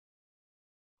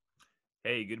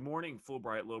Hey, good morning,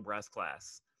 Fulbright Low Brass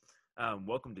class.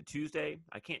 Welcome to Tuesday.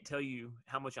 I can't tell you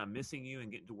how much I'm missing you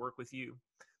and getting to work with you.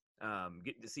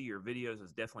 Getting to see your videos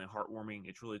is definitely heartwarming.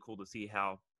 It's really cool to see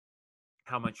how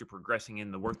much you're progressing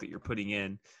in the work that you're putting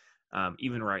in,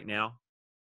 even right now.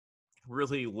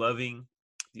 Really loving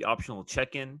the optional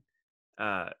check-in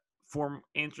uh, form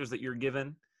answers that you're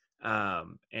given,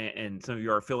 and some of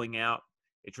you are filling out.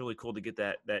 It's really cool to get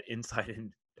that insight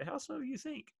into how some of you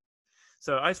think.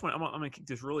 So I'm going to keep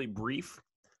this really brief.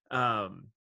 Um,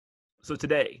 so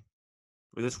today,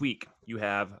 or this week, you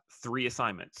have 3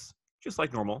 assignments, just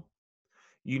like normal.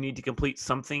 You need to complete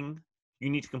something.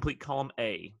 You need to complete column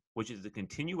A, which is the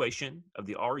continuation of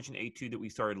the Origin A2 that we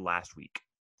started last week.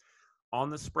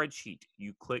 On the spreadsheet,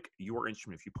 you click your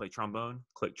instrument. If you play trombone,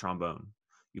 click trombone.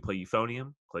 You play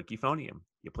euphonium, click euphonium.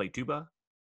 You play tuba,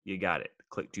 you got it.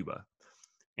 Click tuba.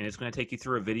 And it's going to take you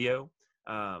through a video.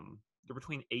 They're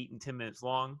between 8 and 10 minutes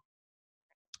long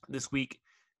this week,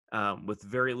 with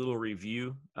very little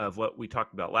review of what we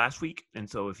talked about last week. And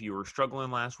so if you were struggling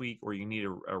last week or you need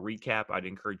a recap, I'd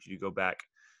encourage you to go back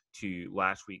to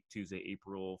last week, Tuesday,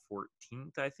 April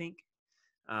 14th, I think,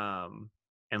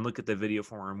 and look at the video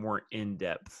for a more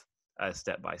in-depth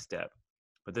step by step.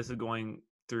 But this is going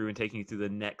through and taking you through the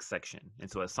next section.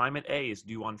 And so assignment A is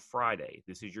due on Friday.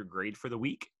 This is your grade for the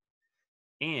week,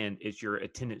 and it's your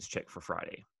attendance check for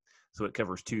Friday. So it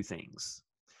covers 2 things.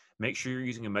 Make sure you're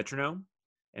using a metronome,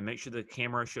 and make sure the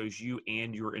camera shows you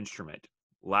and your instrument.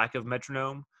 Lack of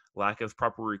metronome, lack of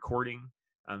proper recording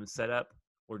setup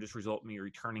will just result in me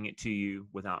returning it to you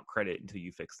without credit until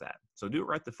you fix that. So do it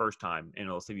right the first time, and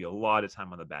it'll save you a lot of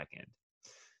time on the back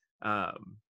end.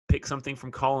 Pick something from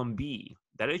column B.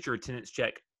 That is your attendance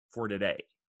check for today,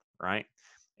 right?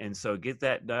 And so get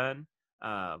that done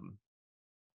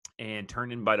and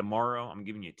turn in by tomorrow. I'm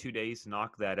giving you 2 days to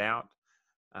knock that out,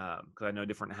 because I know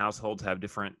different households have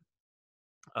different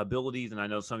abilities, and I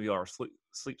know some of you are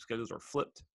sleep schedules are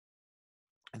flipped,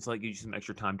 and so I give you some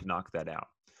extra time to knock that out.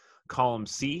 Column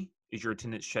C is your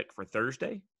attendance check for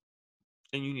Thursday,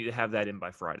 and you need to have that in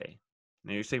by Friday.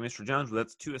 Now you're saying, Mr. Jones, well,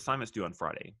 that's 2 assignments due on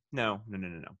Friday. No,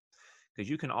 because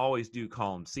you can always do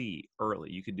column C early.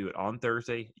 You could do it on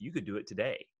Thursday. You could do it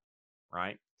today,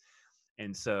 right?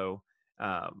 And so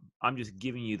I'm just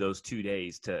giving you those 2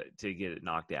 days to get it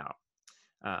knocked out.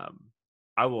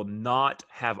 I will not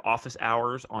have office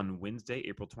hours on Wednesday,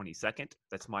 April 22nd.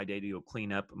 That's my day to go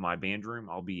clean up my band room.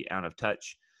 I'll be out of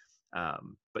touch.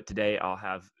 But today I'll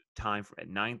have time at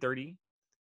 9:30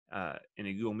 in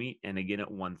a Google Meet, and again at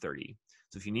 1:30.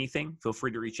 So if you need anything, feel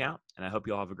free to reach out, and I hope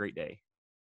you all have a great day.